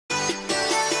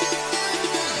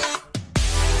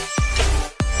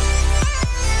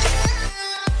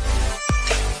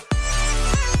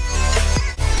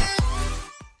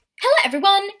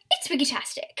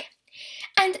Freaky-tastic.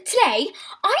 And today,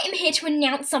 I am here to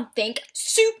announce something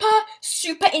super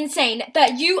insane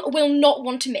that you will not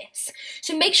want to miss.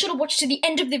 So make sure to watch to the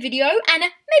end of the video and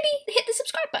maybe hit the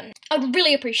subscribe button. I'd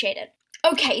really appreciate it.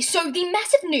 Okay, so the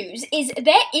massive news is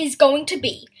there is going to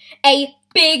be a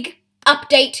big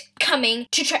update coming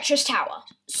to Treacherous Tower.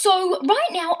 So right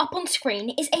now up on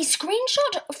screen is a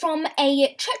screenshot from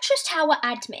a Treacherous Tower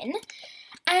admin.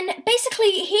 And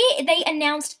basically here they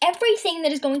announced everything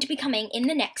that is going to be coming in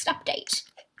the next update,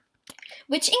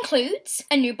 which includes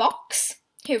a new box.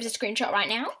 Here is a screenshot right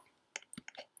now.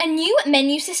 A new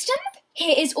menu system.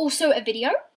 Here is also a video.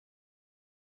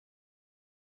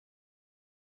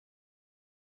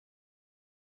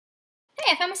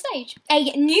 Hey, I found my stage.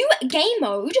 A new game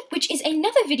mode, which is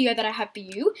another video that I have for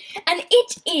you, and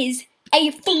it is a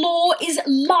floor is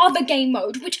lava game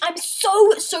mode, which I'm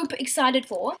so super excited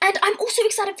for. And I'm also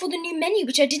excited for the new menu,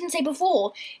 which I didn't say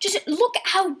before. Just look at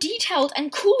how detailed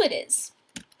and cool it is.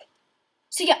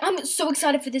 So yeah, I'm so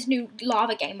excited for this new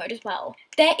lava game mode as well.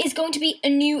 There is going to be a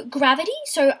new gravity,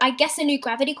 so I guess a new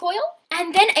gravity coil,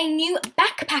 and then a new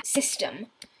backpack system.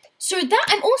 So that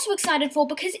I'm also excited for,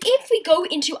 because if we go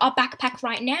into our backpack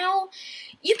right now,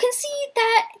 you can see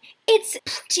that it's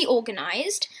pretty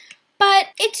organised, but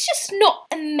it's just not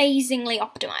amazingly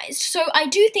optimised. So I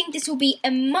do think this will be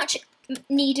a much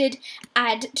needed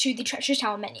add to the Treacherous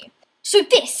Tower menu. So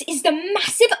this is the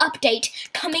massive update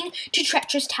coming to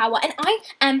Treacherous Tower, and I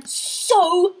am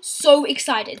so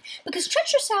excited, because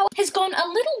Treacherous Tower has gone a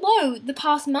little low the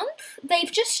past month.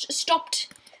 They've just stopped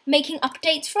making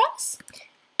updates for us.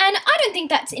 And I don't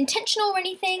think that's intentional or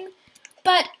anything,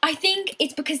 but I think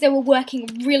it's because they were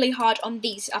working really hard on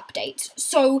these updates.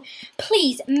 So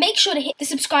please make sure to hit the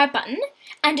subscribe button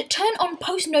and turn on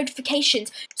post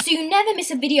notifications so you never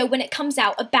miss a video when it comes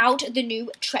out about the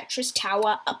new Treacherous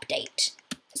Tower update.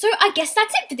 So I guess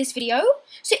that's it for this video.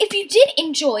 So if you did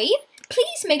enjoy,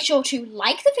 please make sure to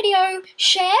like the video,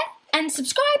 share, and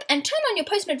subscribe, and turn on your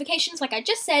post notifications like I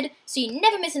just said, so you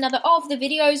never miss another of the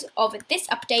videos of this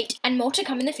update and more to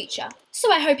come in the future. So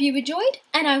I hope you enjoyed,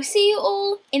 and I'll see you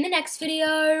all in the next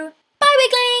video. Bye,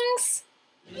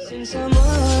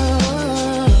 Wiglings!